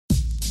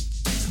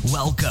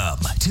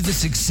Welcome to the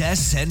Success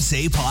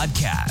Sensei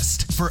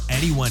podcast for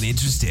anyone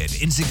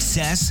interested in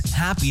success,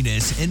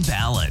 happiness, and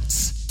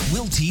balance.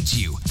 We'll teach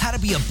you how to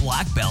be a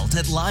black belt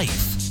at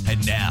life.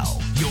 And now,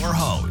 your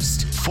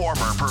host,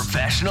 former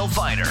professional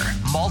fighter,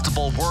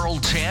 multiple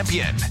world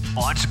champion,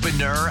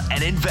 entrepreneur,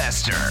 and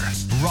investor,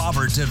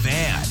 Robert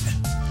Devan.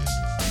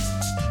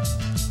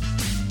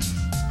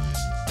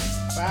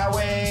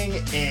 Bowing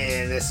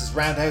in. This is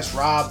Roundhouse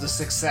Rob, the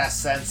Success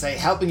Sensei,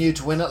 helping you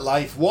to win at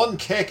life one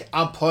kick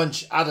and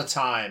punch at a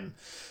time.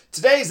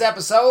 Today's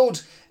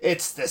episode,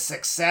 it's the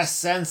Success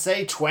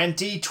Sensei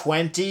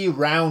 2020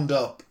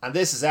 Roundup, and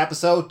this is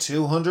episode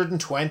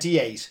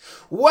 228.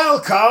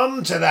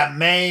 Welcome to the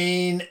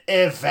main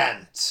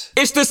event.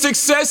 It's the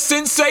Success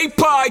Sensei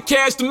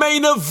podcast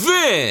main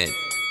event.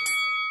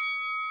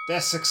 The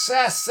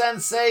Success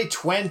Sensei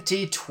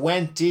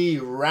 2020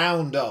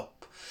 Roundup.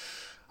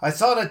 I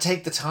thought I'd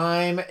take the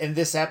time in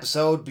this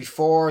episode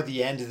before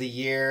the end of the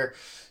year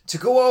to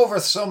go over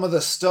some of the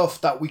stuff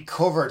that we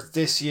covered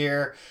this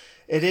year.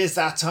 It is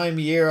that time of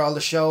year, all the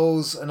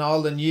shows and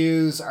all the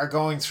news are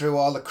going through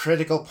all the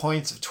critical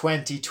points of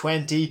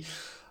 2020.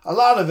 A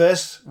lot of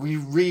it, we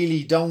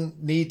really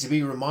don't need to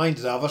be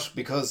reminded of it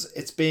because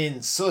it's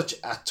been such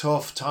a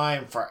tough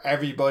time for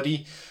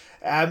everybody.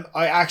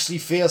 I actually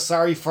feel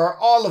sorry for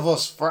all of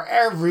us, for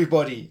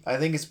everybody. I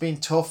think it's been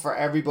tough for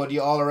everybody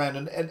all around.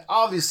 And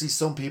obviously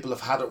some people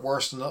have had it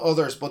worse than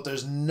others, but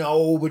there's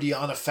nobody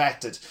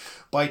unaffected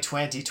by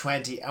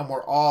 2020. And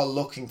we're all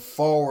looking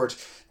forward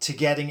to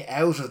getting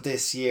out of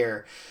this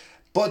year.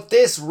 But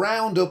this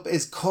roundup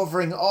is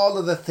covering all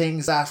of the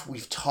things that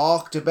we've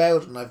talked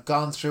about and I've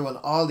gone through in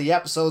all the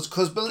episodes.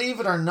 Because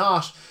believe it or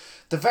not,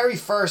 the very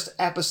first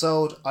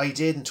episode I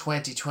did in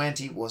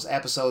 2020 was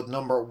episode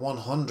number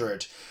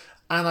 100.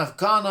 And I've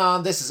gone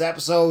on, this is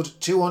episode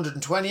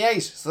 228,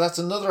 so that's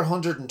another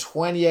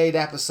 128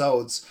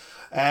 episodes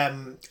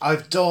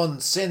I've done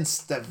since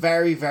the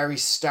very, very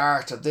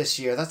start of this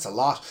year. That's a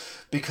lot,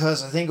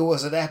 because I think it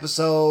was at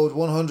episode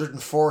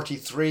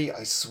 143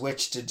 I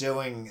switched to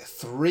doing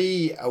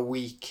 3 a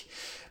week.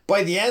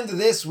 By the end of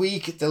this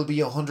week, there'll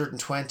be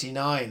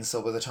 129,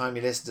 so by the time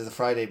you listen to the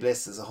Friday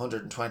Blitz, there's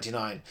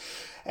 129.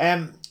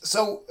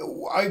 So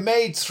I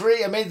made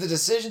the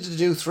decision to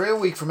do 3 a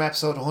week from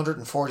episode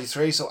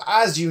 143. So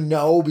as you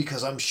know,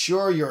 because I'm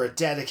sure you're a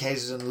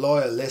dedicated and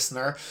loyal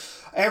listener,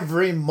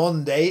 every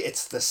Monday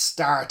it's the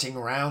starting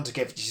round to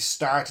get you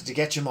started, to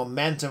get you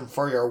momentum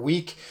for your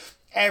week.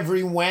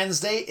 Every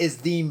Wednesday is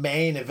the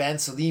main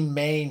event, so the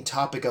main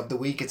topic of the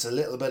week. It's a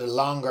little bit of a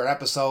longer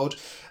episode.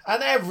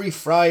 And every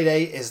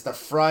Friday is the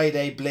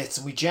Friday Blitz.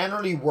 And we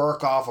generally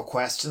work off a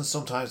question.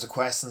 Sometimes the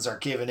questions are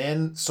given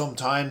in.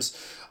 Sometimes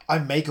I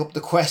make up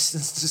the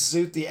questions to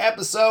suit the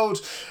episode.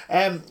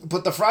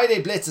 But the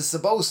Friday Blitz is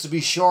supposed to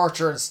be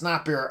shorter and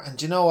snappier. And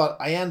you know what?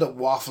 I end up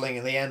waffling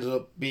and they ended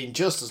up being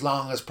just as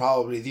long as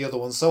probably the other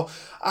ones. So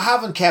I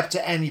haven't kept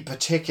to any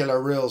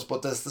particular rules.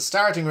 But there's the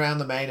starting round,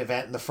 the main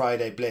event, and the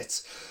Friday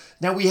Blitz.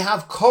 Now we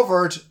have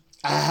covered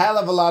a hell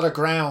of a lot of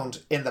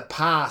ground in the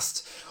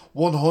past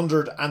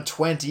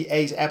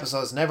 128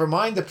 episodes. Never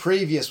mind the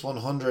previous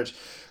 100.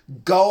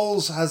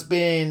 Goals has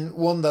been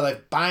one that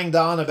I've banged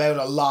on about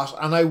a lot,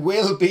 and I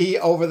will be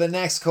over the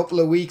next couple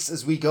of weeks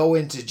as we go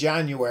into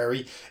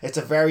January. It's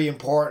a very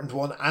important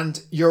one,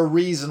 and your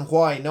reason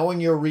why,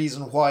 knowing your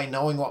reason why,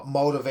 knowing what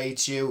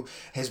motivates you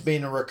has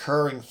been a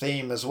recurring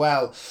theme as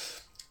well.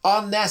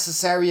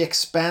 Unnecessary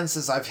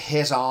expenses I've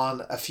hit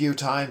on a few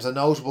times. A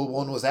notable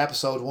one was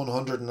episode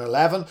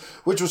 111,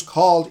 which was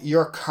called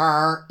Your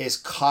Car is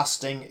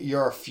Costing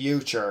Your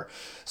Future.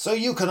 So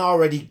you can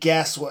already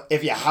guess what,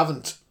 if you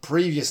haven't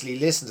previously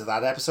listened to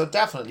that episode,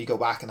 definitely go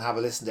back and have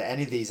a listen to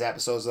any of these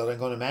episodes that I'm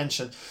going to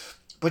mention.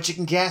 But you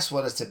can guess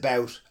what it's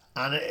about.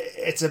 And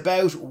it's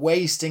about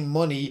wasting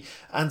money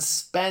and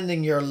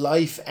spending your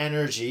life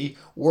energy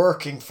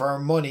working for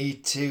money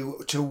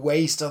to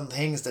waste on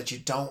things that you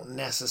don't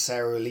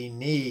necessarily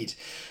need.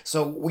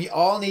 So we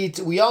all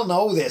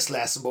know this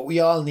lesson, but we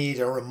all need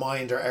a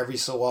reminder every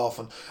so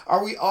often.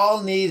 Or we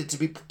all need it to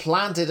be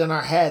planted in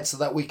our head so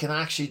that we can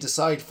actually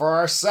decide for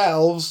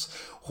ourselves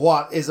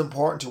what is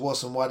important to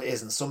us and what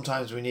isn't.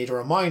 Sometimes we need a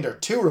reminder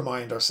to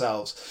remind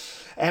ourselves.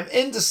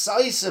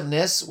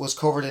 Indecisiveness was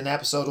covered in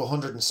episode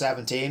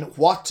 117.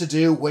 What to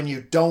do when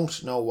you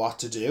don't know what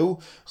to do.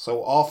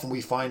 So often we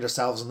find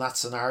ourselves in that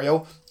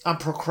scenario. And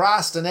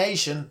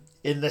procrastination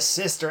in the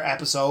sister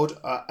episode,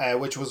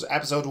 which was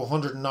episode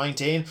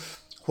 119.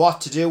 What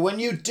to do when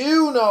you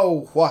do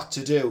know what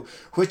to do.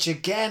 Which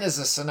again is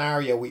a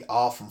scenario we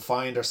often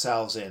find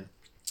ourselves in.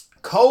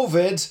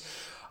 COVID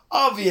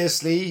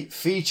obviously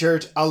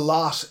featured a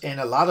lot in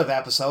a lot of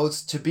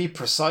episodes. To be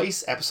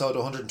precise, episode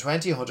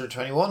 120,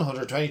 121,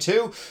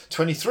 122,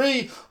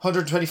 23,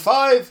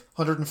 125,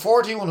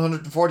 140,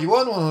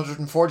 141,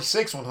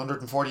 146,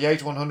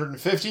 148,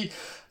 150,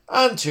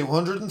 and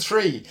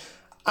 203.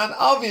 And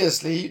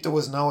obviously there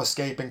was no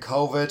escaping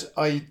COVID.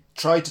 I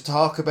tried to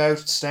talk about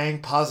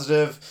staying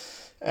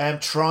positive,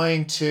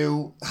 trying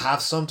to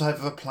have some type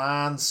of a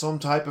plan, some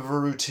type of a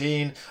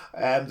routine.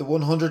 The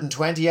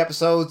 120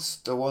 episodes,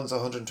 the ones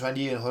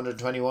 120 and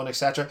 121,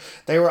 etc.,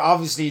 they were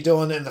obviously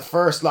done in the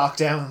first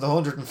lockdown. The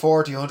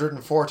 140,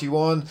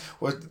 141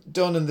 were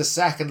done in the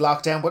second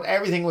lockdown, but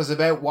everything was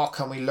about what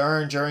can we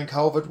learn during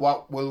COVID,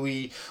 what will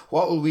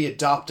we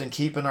adopt and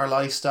keep in our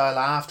lifestyle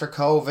after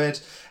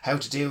COVID, how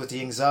to deal with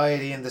the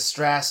anxiety and the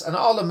stress and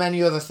all the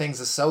many other things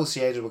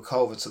associated with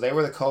COVID. So they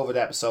were the COVID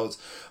episodes.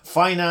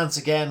 Finance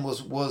again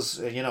was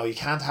you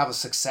can't have a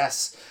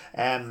Success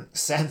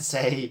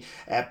Sensei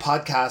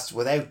podcast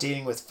without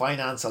dealing with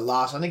finance a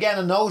lot. And again,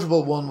 a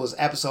notable one was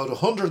episode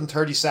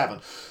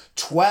 137,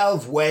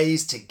 12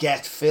 ways to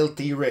get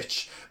filthy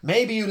rich.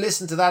 Maybe you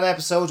listened to that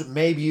episode,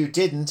 maybe you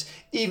didn't.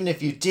 Even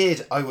if you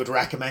did, I would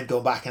recommend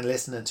going back and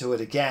listening to it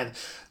again.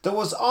 There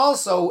was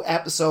also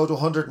episode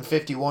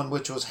 151,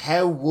 which was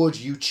how would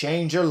you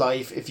change your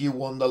life if you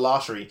won the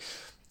lottery?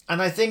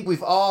 And I think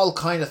we've all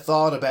kind of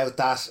thought about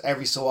that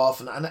every so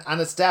often.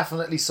 And it's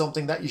definitely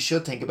something that you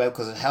should think about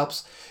because it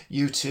helps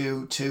you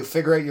to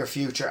figure out your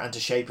future and to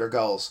shape your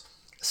goals.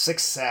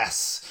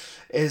 Success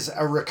is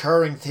a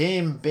recurring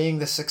theme, being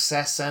the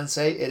Success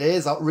Sensei. It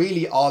is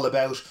really all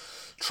about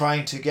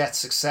trying to get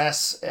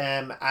success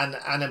and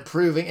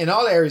improving in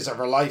all areas of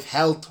our life,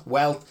 health,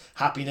 wealth,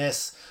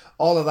 happiness.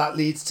 All of that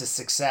leads to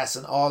success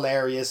in all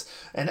areas.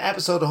 In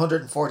episode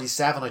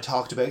 147, I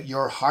talked about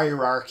your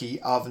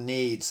hierarchy of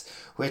needs,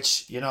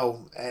 which,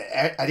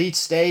 at each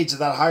stage of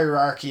that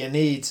hierarchy of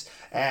needs,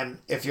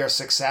 if you're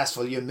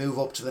successful, you move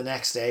up to the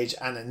next stage.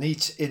 And in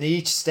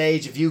each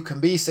stage, if you can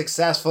be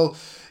successful,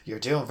 you're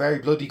doing very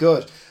bloody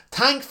good.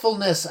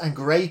 Thankfulness and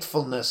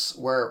gratefulness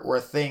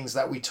were things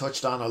that we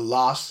touched on a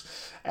lot.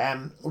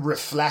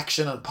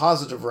 Reflection and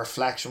positive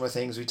reflection were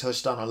things we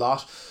touched on a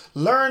lot.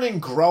 Learning,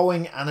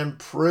 growing and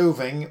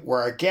improving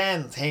were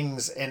again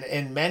things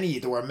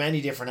there were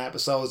many different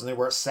episodes, and there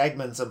were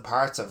segments and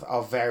parts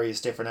of various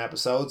different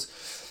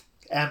episodes.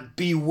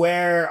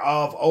 Beware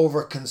of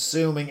over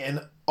consuming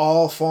in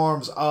all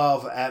forms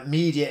of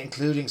media,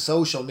 including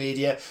social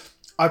media.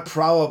 I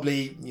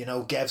probably,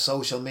 gave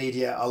social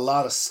media a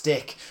lot of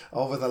stick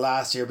over the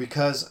last year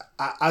because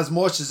as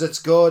much as it's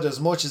good, as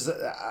much as it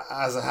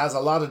has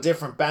a lot of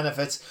different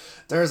benefits,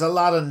 there's a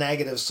lot of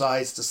negative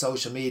sides to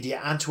social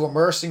media and to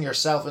immersing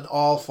yourself in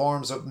all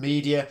forms of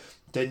media,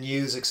 the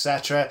news,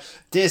 etc.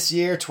 This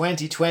year,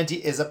 2020,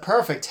 is a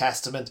perfect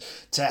testament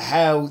to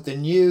how the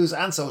news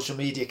and social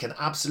media can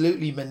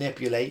absolutely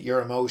manipulate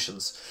your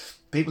emotions.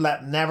 People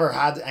that never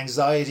had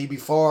anxiety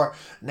before,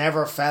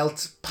 never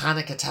felt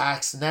panic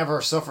attacks, never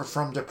suffered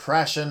from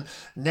depression,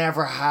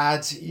 never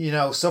had,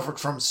 suffered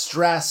from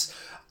stress,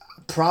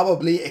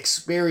 probably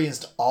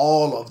experienced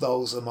all of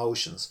those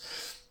emotions.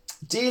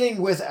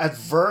 Dealing with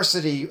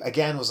adversity,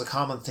 again, was a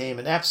common theme.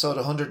 In episode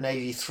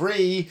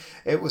 183,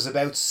 it was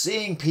about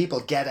seeing people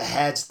get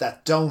ahead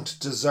that don't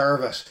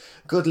deserve it.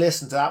 Good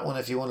listen to that one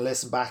if you want to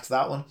listen back to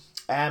that one.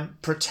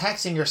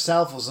 Protecting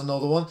yourself was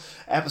another one.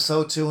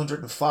 Episode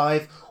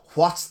 205.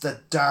 What's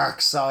the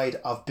dark side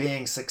of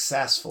being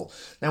successful?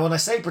 Now, when I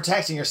say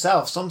protecting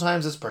yourself,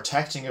 sometimes it's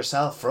protecting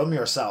yourself from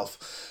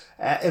yourself.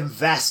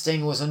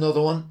 Investing was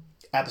another one.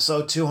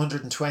 Episode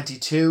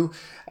 222,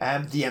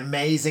 the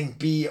amazing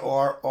B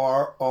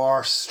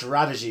or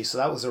strategy. So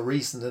that was a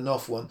recent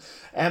enough one.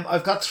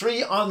 I've got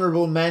 3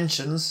 honourable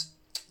mentions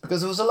because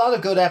there was a lot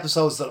of good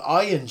episodes that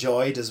I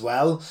enjoyed as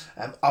well.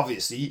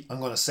 Obviously, I'm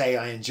going to say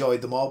I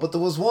enjoyed them all, but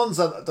there was ones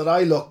that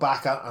I look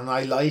back at and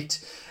I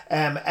liked.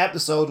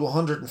 Episode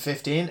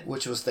 115,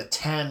 which was the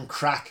 10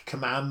 crack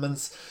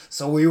commandments.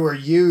 So we were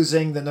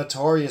using the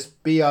notorious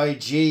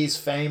B.I.G.'s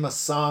famous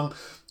song,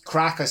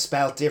 Crack I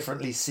spelled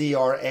differently,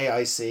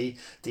 C-R-A-I-C,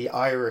 the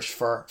Irish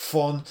for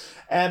fun.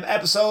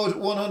 Episode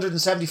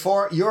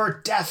 174,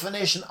 your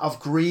definition of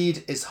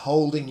greed is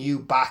holding you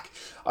back.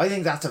 I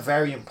think that's a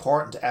very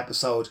important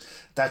episode,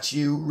 that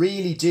you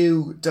really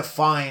do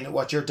define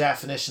what your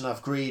definition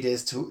of greed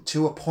is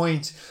to a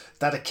point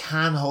that it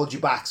can hold you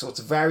back. So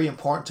it's very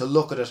important to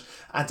look at it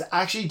and to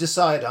actually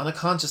decide on a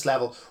conscious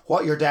level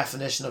what your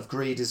definition of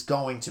greed is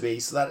going to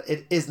be, so that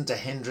it isn't a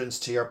hindrance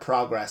to your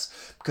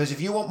progress. Because if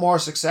you want more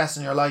success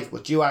in your life,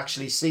 but you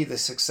actually see the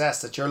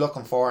success that you're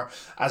looking for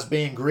as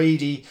being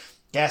greedy,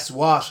 guess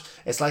what?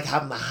 It's like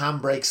having the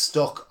handbrake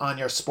stuck on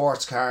your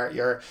sports car.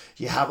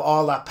 You have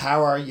all that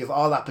power, you have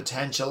all that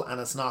potential, and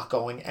it's not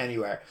going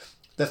anywhere.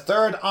 The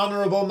third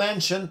honourable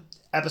mention,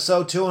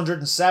 episode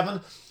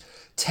 207,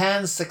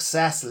 10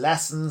 success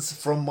lessons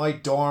from my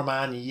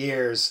doorman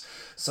years.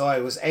 So I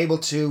was able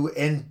to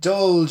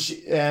indulge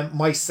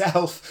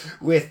myself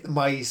with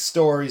my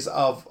stories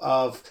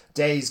of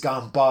days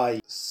gone by.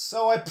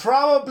 So I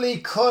probably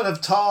could have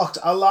talked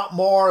a lot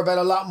more about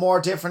a lot more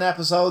different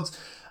episodes,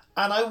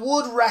 and I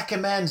would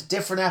recommend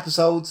different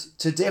episodes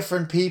to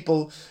different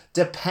people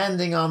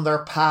depending on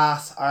their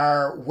path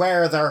or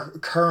where they're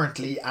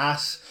currently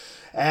at.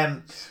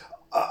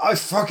 I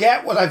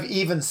forget what I've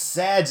even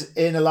said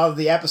in a lot of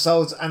the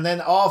episodes, and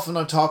then often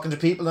I'm talking to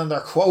people and they're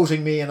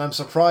quoting me, and I'm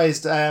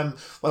surprised. I'm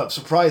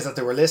surprised that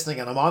they were listening,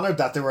 and I'm honoured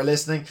that they were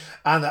listening,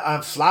 and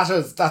I'm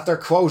flattered that they're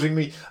quoting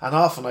me, and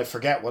often I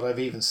forget what I've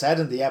even said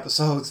in the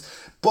episodes.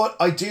 But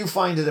I do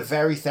find it a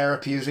very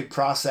therapeutic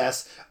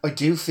process. I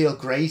do feel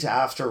great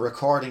after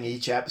recording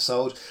each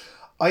episode.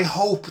 I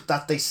hope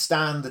that they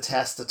stand the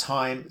test of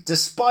time,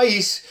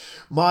 despite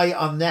my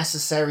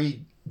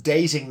unnecessary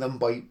dating them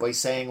by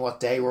saying what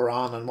day we're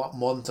on and what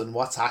month and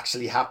what's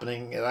actually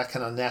happening. That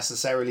can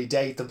unnecessarily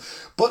date them.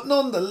 But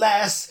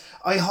nonetheless,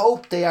 I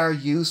hope they are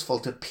useful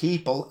to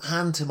people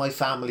and to my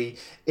family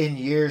in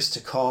years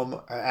to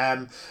come.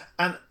 And,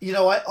 you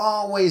know, I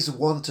always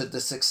wanted the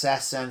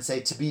Success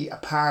Sensei to be a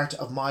part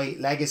of my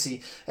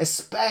legacy,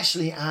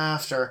 especially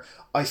after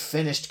I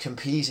finished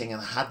competing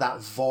and had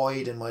that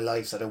void in my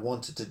life that I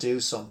wanted to do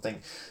something.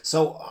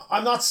 So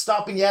I'm not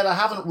stopping yet. I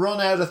haven't run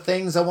out of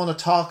things I want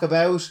to talk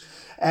about.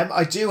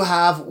 I do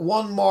have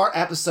one more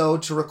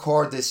episode to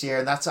record this year,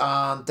 and that's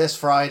on this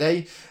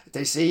Friday.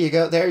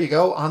 There you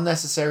go,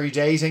 unnecessary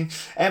dating.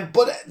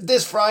 But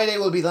this Friday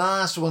will be the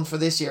last one for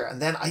this year,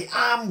 and then I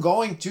am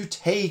going to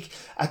take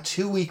a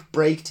 2-week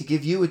break, to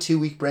give you a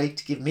 2-week break,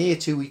 to give me a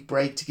 2-week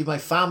break, to give my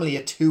family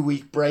a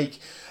 2-week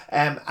break,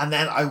 and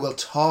then I will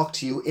talk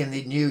to you in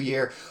the new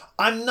year.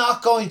 I'm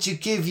not going to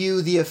give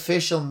you the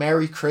official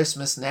Merry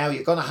Christmas now.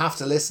 You're going to have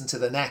to listen to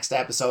the next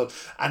episode,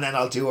 and then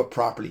I'll do it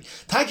properly.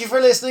 Thank you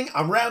for listening.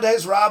 I'm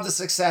Roundhouse Rob, the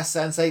Success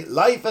Sensei.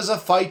 Life is a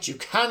fight you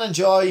can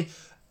enjoy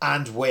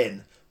and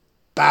win.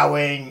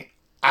 Bowing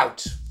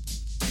out.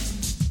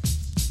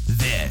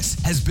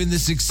 This has been the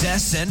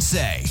Success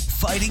Sensei,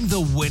 fighting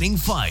the winning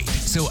fight.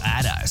 So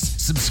add us,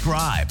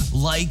 subscribe,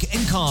 like,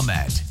 and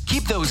comment.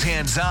 Keep those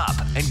hands up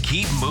and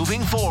keep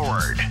moving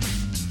forward.